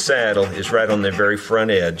touches the saddle is right on the very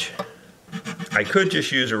front edge. I could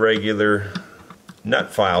just use a regular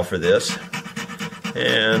nut file for this,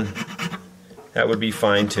 and that would be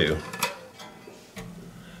fine too.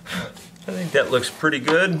 I think that looks pretty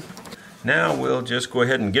good. Now we'll just go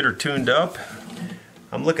ahead and get her tuned up.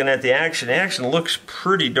 I'm looking at the action. The action looks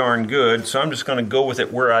pretty darn good, so I'm just going to go with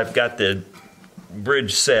it where I've got the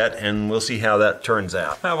bridge set, and we'll see how that turns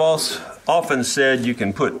out. I've also often said you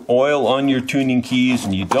can put oil on your tuning keys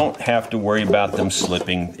and you don't have to worry about them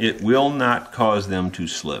slipping. It will not cause them to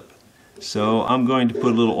slip. So I'm going to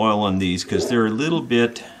put a little oil on these because they're a little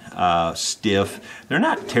bit stiff. They're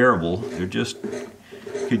not terrible, they're just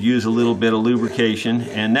could use a little bit of lubrication,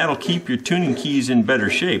 and that'll keep your tuning keys in better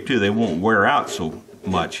shape too. They won't wear out so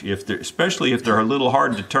much, especially if they're a little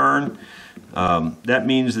hard to turn. That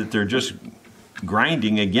means that they're just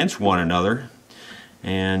grinding against one another,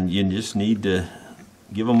 and you just need to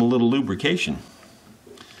give them a little lubrication.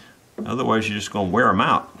 Otherwise you're just going to wear them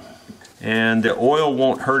out. And the oil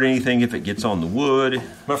won't hurt anything if it gets on the wood.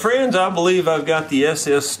 My friends, I believe I've got the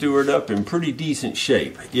SS Stewart up in pretty decent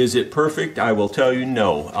shape. Is it perfect? I will tell you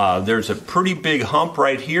no. There's a pretty big hump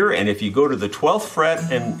right here, and if you go to the 12th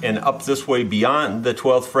fret and up this way beyond the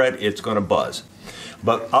 12th fret, it's going to buzz.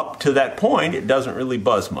 But up to that point, it doesn't really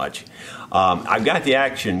buzz much. I've got the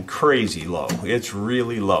action crazy low. It's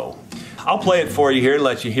really low. I'll play it for you here and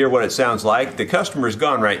let you hear what it sounds like. The customer's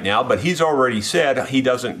gone right now, but he's already said he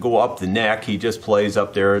doesn't go up the neck. He just plays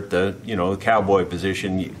up there at the, cowboy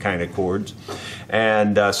position kind of chords.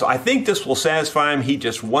 And so I think this will satisfy him. He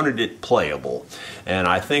just wanted it playable. And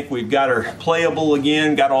I think we've got her playable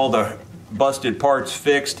again, got all the busted parts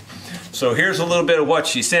fixed. So here's a little bit of what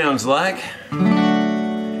she sounds like.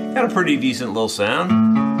 Got a pretty decent little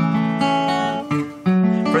sound.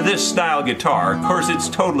 For this style guitar, of course, it's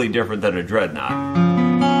totally different than a dreadnought.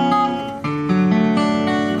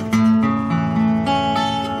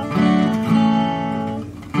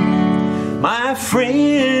 My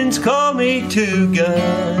friends call me Two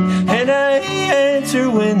Gun, and I answer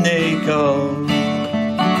when they call.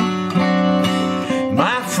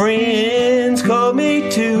 My friends call me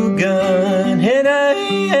Two Gun, and I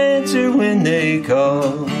answer when they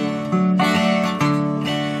call.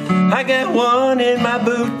 I got one in my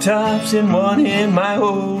boot tops and one in my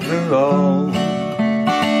overall.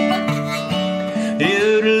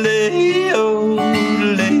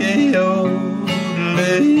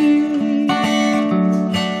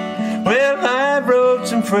 Well, I rode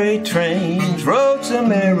some freight trains, rode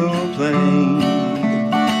some aeroplanes.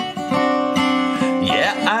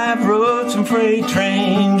 Yeah, I've rode some freight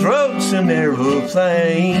trains, rode some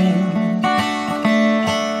aeroplanes.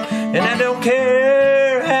 And I don't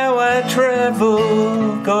care how I I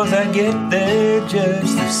travel, 'cause I get there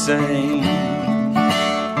just the same.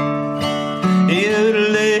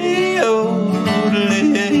 Yodelay-o,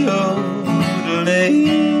 yodelay-o, yodelay.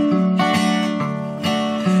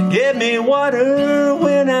 Get me water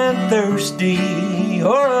when I'm thirsty,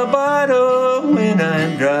 or a bottle when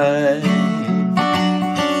I'm dry.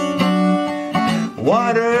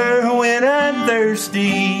 Water when I'm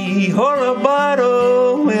thirsty, or a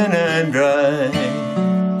bottle when I'm dry.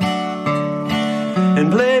 And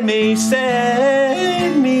play me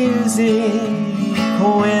sad music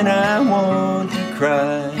when I want to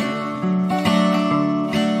cry.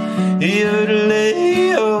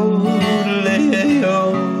 Yodelay-o,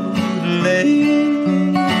 yodelay-o,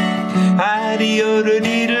 yodelay.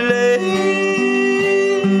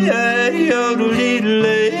 Hi-de-yodelay-delay,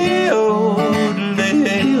 hi-de-yodelay-delay-o.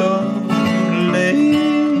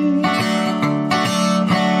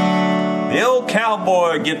 The old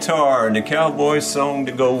cowboy guitar and the cowboy song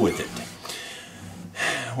to go with it.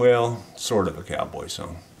 Well, sort of a cowboy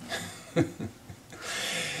song.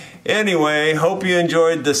 Anyway, hope you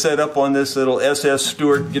enjoyed the setup on this little SS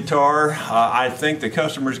Stewart guitar. I think the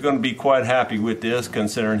customer's going to be quite happy with this,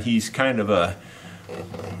 considering he's kind of a,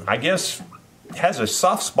 I guess, has a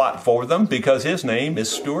soft spot for them because his name is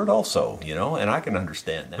Stewart also, you know, and I can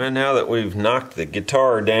understand that. And now that we've knocked the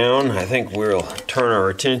guitar down, I think we'll turn our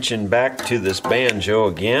attention back to this banjo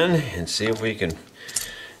again and see if we can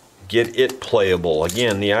get it playable.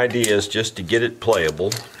 Again, the idea is just to get it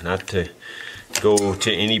playable, not to go to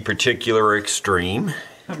any particular extreme.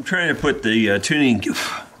 I'm trying to put the tuning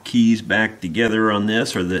keys back together on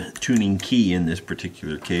this, or the tuning key in this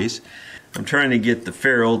particular case. I'm trying to get the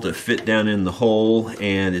ferrule to fit down in the hole,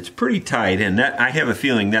 and it's pretty tight, and that, I have a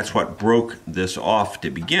feeling that's what broke this off to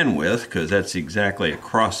begin with, because that's exactly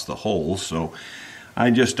across the hole, so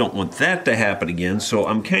I just don't want that to happen again. So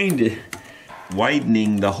I'm kind of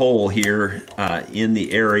widening the hole here in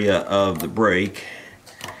the area of the brake,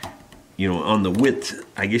 you know, on the width,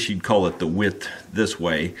 I guess you'd call it the width this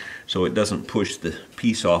way, so it doesn't push the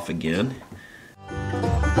piece off again.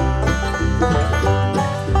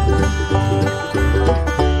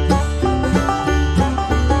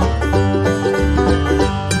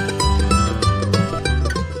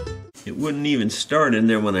 It wouldn't even start in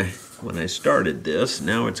there when I started this.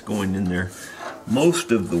 Now it's going in there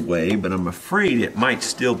most of the way, but I'm afraid it might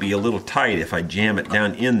still be a little tight if I jam it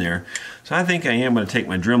down in there. So I think I am going to take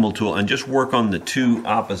my Dremel tool and just work on the two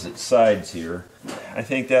opposite sides here. I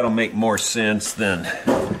think that'll make more sense than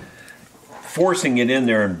forcing it in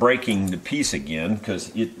there and breaking the piece again,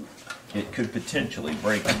 because it could potentially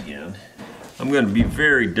break again. I'm going to be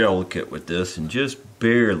very delicate with this and just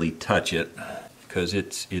barely touch it, because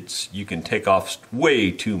you can take off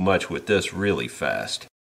way too much with this really fast.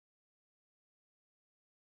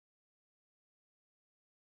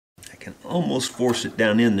 I can almost force it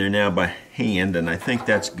down in there now by hand, and I think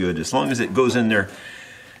that's good. As long as it goes in there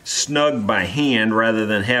snug by hand rather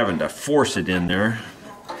than having to force it in there.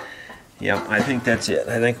 Yep, I think that's it.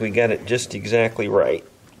 I think we got it just exactly right.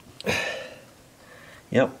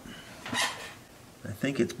 Yep. I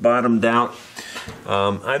think it's bottomed out.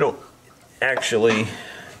 I don't actually,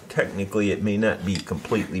 technically it may not be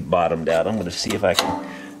completely bottomed out. I'm going to see if I can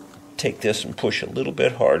take this and push a little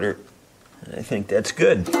bit harder. I think that's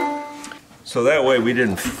good. So that way we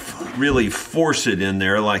didn't really force it in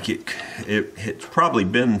there like it's probably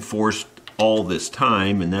been forced all this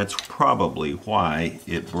time, and that's probably why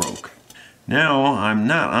it broke. Now I'm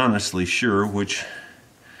not honestly sure which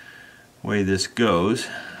way this goes.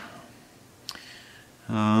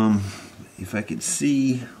 If I could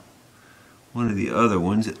see one of the other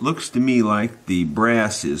ones, it looks to me like the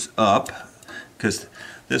brass is up, because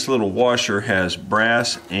this little washer has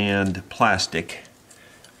brass and plastic,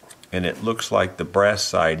 and it looks like the brass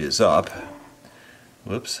side is up.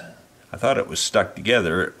 Whoops, I thought it was stuck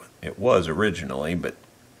together. It was originally, but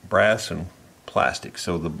brass and plastic.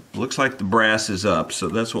 So looks like the brass is up, so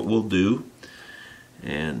that's what we'll do.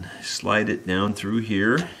 And slide it down through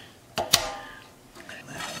here.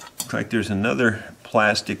 Looks like there's another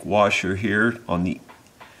plastic washer here on the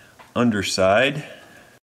underside.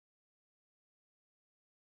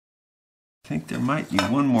 I think there might be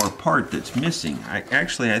one more part that's missing. I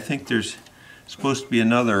think there's supposed to be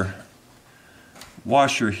another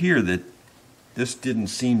washer here that this didn't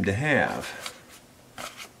seem to have.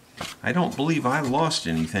 I don't believe I lost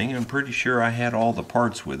anything. I'm pretty sure I had all the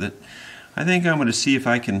parts with it. I think I'm going to see if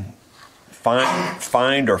I can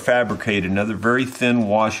find or fabricate another very thin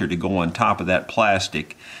washer to go on top of that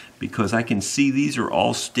plastic, because I can see these are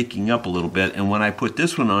all sticking up a little bit, and when I put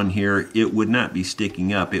this one on here, it would not be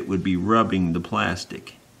sticking up, it would be rubbing the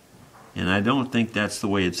plastic. and I don't think that's the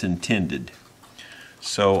way it's intended.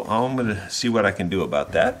 So I'm going to see what I can do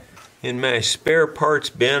about that. In my spare parts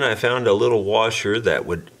bin, I found a little washer that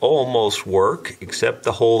would almost work, except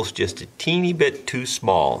the hole's just a teeny bit too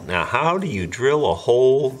small. Now, how do you drill a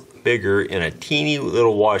hole bigger in a teeny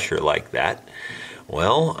little washer like that?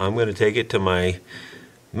 Well, I'm going to take it to my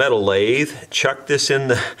metal lathe, chuck this in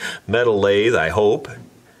the metal lathe, I hope,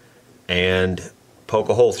 and poke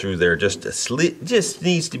a hole through there. Just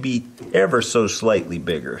needs to be ever so slightly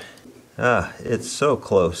bigger. Ah, it's so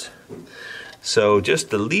close. So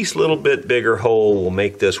just the least little bit bigger hole will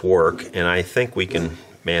make this work, and I think we can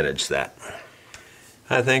manage that.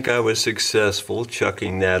 I think I was successful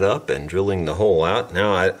chucking that up and drilling the hole out.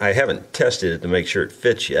 Now I haven't tested it to make sure it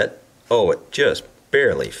fits yet. Oh, it just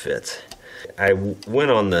barely fits. I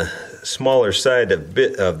went on the smaller side of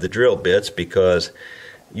the drill bits because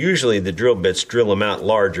usually the drill bits drill them out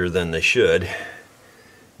larger than they should.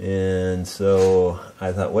 And so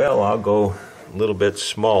I thought, well, I'll go a little bit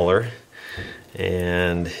smaller.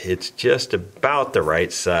 And it's just about the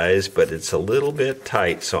right size, but it's a little bit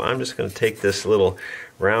tight. So I'm just going to take this little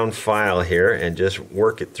round file here and just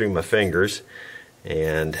work it through my fingers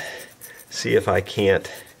and see if I can't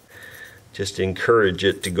just encourage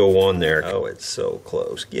it to go on there. Oh, it's so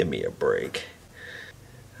close. Give me a break.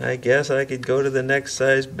 I guess I could go to the next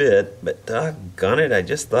size bit, but doggone it, I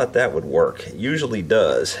just thought that would work. It usually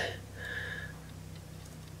does.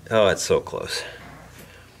 Oh, it's so close.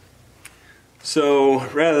 So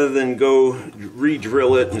rather than go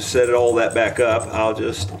re-drill it and set it all that back up, I'll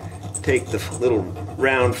just take the little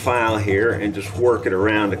round file here and just work it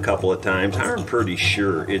around a couple of times. I'm pretty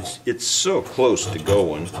sure it's so close to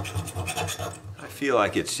going. I feel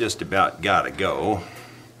like it's just about gotta go.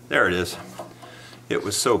 There it is. It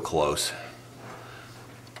was so close.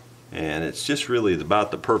 And it's just really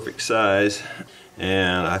about the perfect size.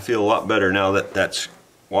 And I feel a lot better now that that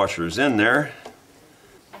washer's in there.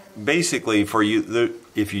 Basically, for you,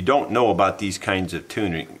 if you don't know about these kinds of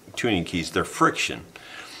tuning keys, they're friction.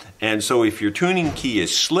 And so if your tuning key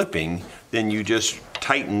is slipping, then you just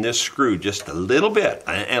tighten this screw just a little bit.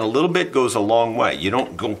 And a little bit goes a long way. You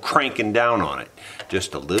don't go cranking down on it.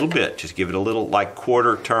 Just a little bit. Just give it a little, like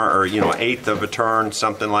quarter turn, or eighth of a turn,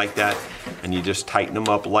 something like that. And you just tighten them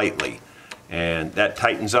up lightly. And that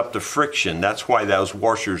tightens up the friction. That's why those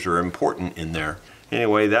washers are important in there.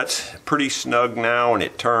 Anyway, that's pretty snug now and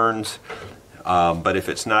it turns, but if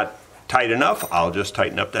it's not tight enough, I'll just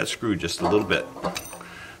tighten up that screw just a little bit.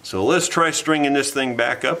 So let's try stringing this thing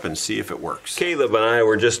back up and see if it works. Caleb and I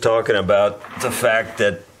were just talking about the fact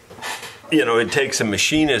that, it takes a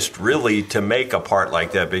machinist really to make a part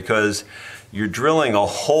like that, because you're drilling a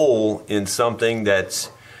hole in something that's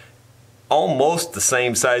almost the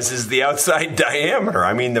same size as the outside diameter.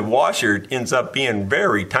 I mean, the washer ends up being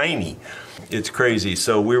very tiny. It's crazy.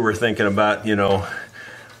 So we were thinking about,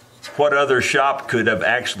 what other shop could have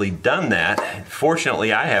actually done that.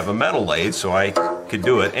 Fortunately, I have a metal lathe, so I could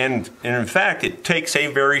do it. And in fact, it takes a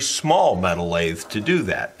very small metal lathe to do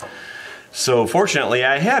that. So fortunately,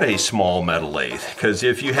 I had a small metal lathe, because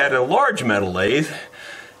if you had a large metal lathe,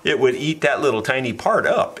 it would eat that little tiny part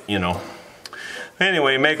up,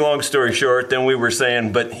 Anyway, make a long story short, then we were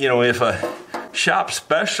saying, but if a shop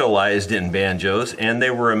specialized in banjos and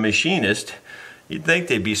they were a machinist, you'd think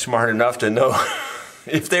they'd be smart enough to know.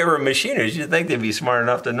 If they were a machinist, you'd think they'd be smart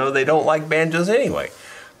enough to know they don't like banjos anyway.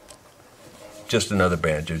 Just another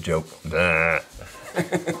banjo joke.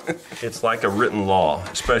 It's like a written law,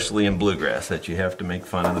 especially in bluegrass, that you have to make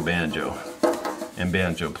fun of the banjo and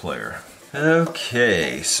banjo player.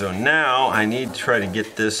 Okay, so now I need to try to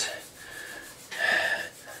get this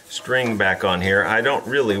string back on here. I don't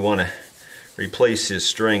really want to replace his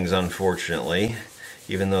strings, unfortunately,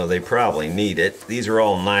 even though they probably need it. These are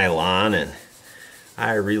all nylon, and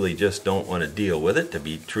I really just don't want to deal with it, to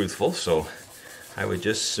be truthful, so I would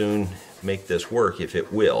just soon make this work if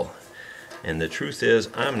it will. And the truth is,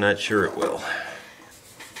 I'm not sure it will.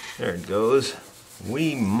 There it goes.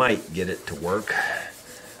 We might get it to work,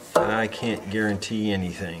 but I can't guarantee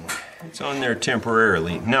anything. It's on there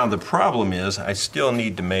temporarily. Now the problem is, I still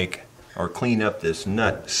need to make or clean up this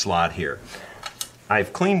nut slot here.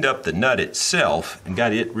 I've cleaned up the nut itself and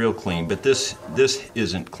got it real clean, but this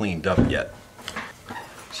isn't cleaned up yet.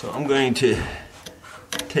 So I'm going to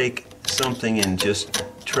take something and just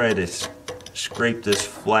try to scrape this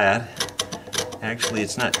flat. Actually,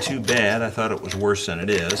 it's not too bad. I thought it was worse than it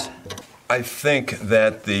is. I think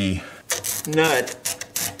that the nut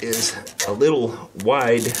is a little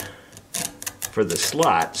wide for the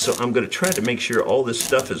slot, so I'm going to try to make sure all this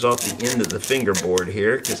stuff is off the end of the fingerboard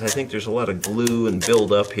here, because I think there's a lot of glue and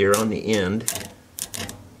build up here on the end.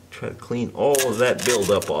 Try to clean all of that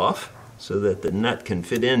buildup off so that the nut can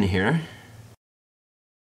fit in here.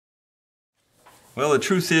 Well, the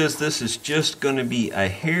truth is this is just going to be a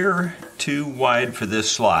hair too wide for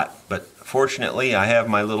this slot, but fortunately I have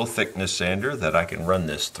my little thickness sander that I can run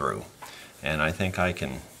this through, and I think I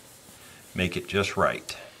can make it just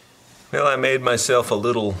right. Well, I made myself a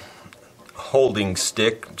little holding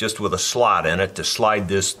stick just with a slot in it to slide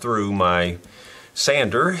this through my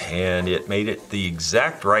sander, and it made it the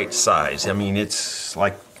exact right size. I mean, it's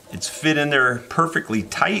like it's fit in there perfectly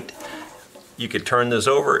tight. You could turn this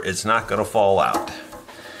over, it's not going to fall out.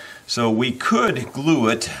 So we could glue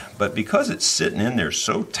it, but because it's sitting in there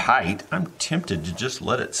so tight, I'm tempted to just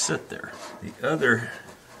let it sit there. The other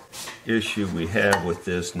issue we have with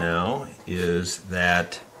this now is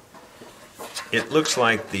that it looks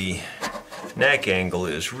like the neck angle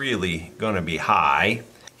is really going to be high.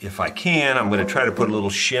 If I can, I'm going to try to put a little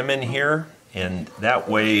shim in here, and that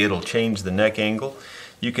way it'll change the neck angle.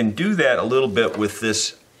 You can do that a little bit with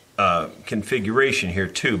this configuration here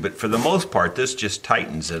too, but for the most part this just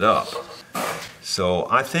tightens it up. So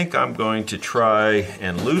I think I'm going to try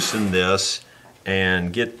and loosen this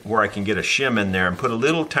and get where I can get a shim in there and put a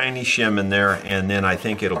little tiny shim in there, and then I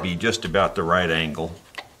think it'll be just about the right angle.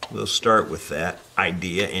 We'll start with that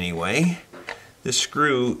idea anyway. This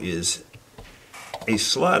screw is a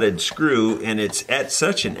slotted screw, and it's at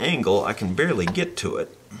such an angle I can barely get to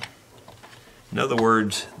it. In other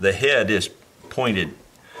words, the head is pointed,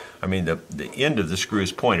 I mean the end of the screw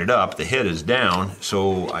is pointed up, the head is down,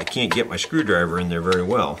 so I can't get my screwdriver in there very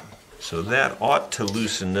well. So that ought to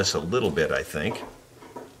loosen this a little bit, I think.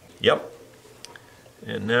 Yep.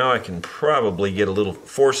 And now I can probably get a little,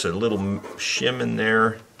 force a little shim in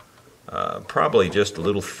there. Probably just a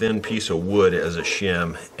little thin piece of wood as a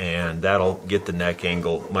shim, and that'll get the neck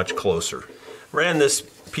angle much closer. Ran this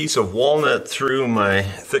piece of walnut through my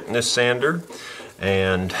thickness sander,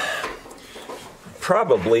 and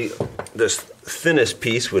probably this thinnest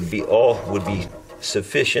piece would be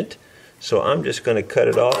sufficient. So I'm just going to cut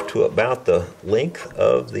it off to about the length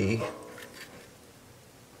of the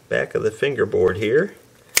back of the fingerboard here,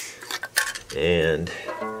 and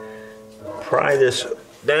pry this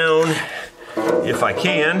down if I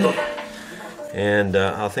can, and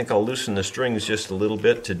I think I'll loosen the strings just a little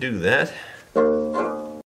bit to do that.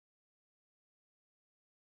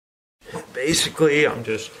 Basically, I'm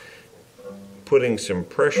just putting some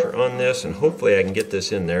pressure on this, and hopefully I can get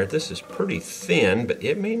this in there. This is pretty thin, but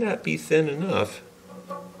it may not be thin enough.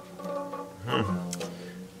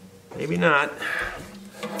 Maybe not.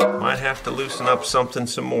 Might have to loosen up something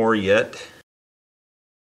some more yet.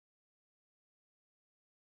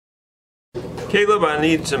 Caleb, I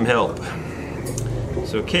need some help.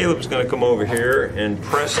 So Caleb's going to come over here and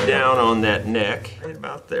press down on that neck. Right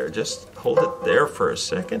about there. Just hold it there for a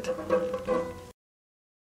second.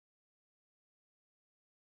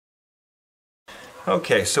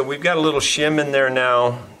 Okay, so we've got a little shim in there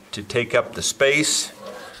now to take up the space.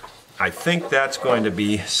 I think that's going to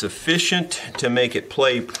be sufficient to make it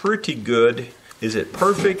play pretty good. Is it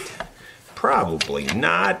perfect? Probably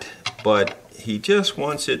not, but he just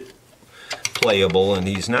wants it playable, and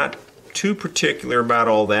he's not too particular about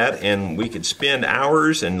all that, and we could spend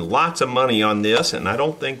hours and lots of money on this, and I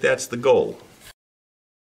don't think that's the goal.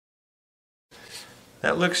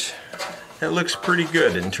 That looks pretty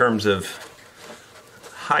good in terms of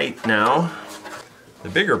height now. The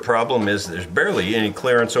bigger problem is there's barely any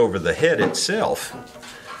clearance over the head itself.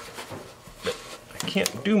 But I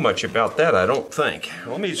can't do much about that, I don't think.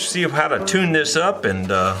 Let me see how to tune this up,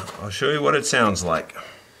 and I'll show you what it sounds like.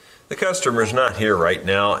 The customer's not here right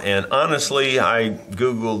now, and honestly, I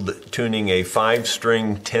Googled tuning a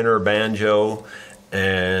 5-string tenor banjo,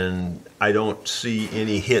 and I don't see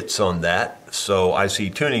any hits on that. So I see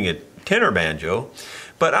tuning a tenor banjo,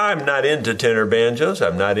 but I'm not into tenor banjos.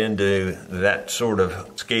 I'm not into that sort of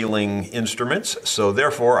scaling instruments. So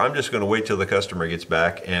therefore, I'm just going to wait till the customer gets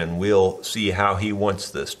back, and we'll see how he wants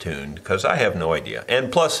this tuned, because I have no idea.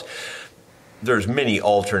 And plus, there's many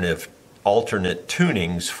alternate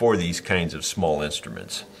tunings for these kinds of small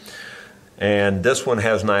instruments. And this one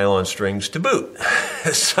has nylon strings to boot.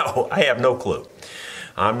 So I have no clue.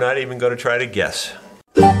 I'm not even going to try to guess.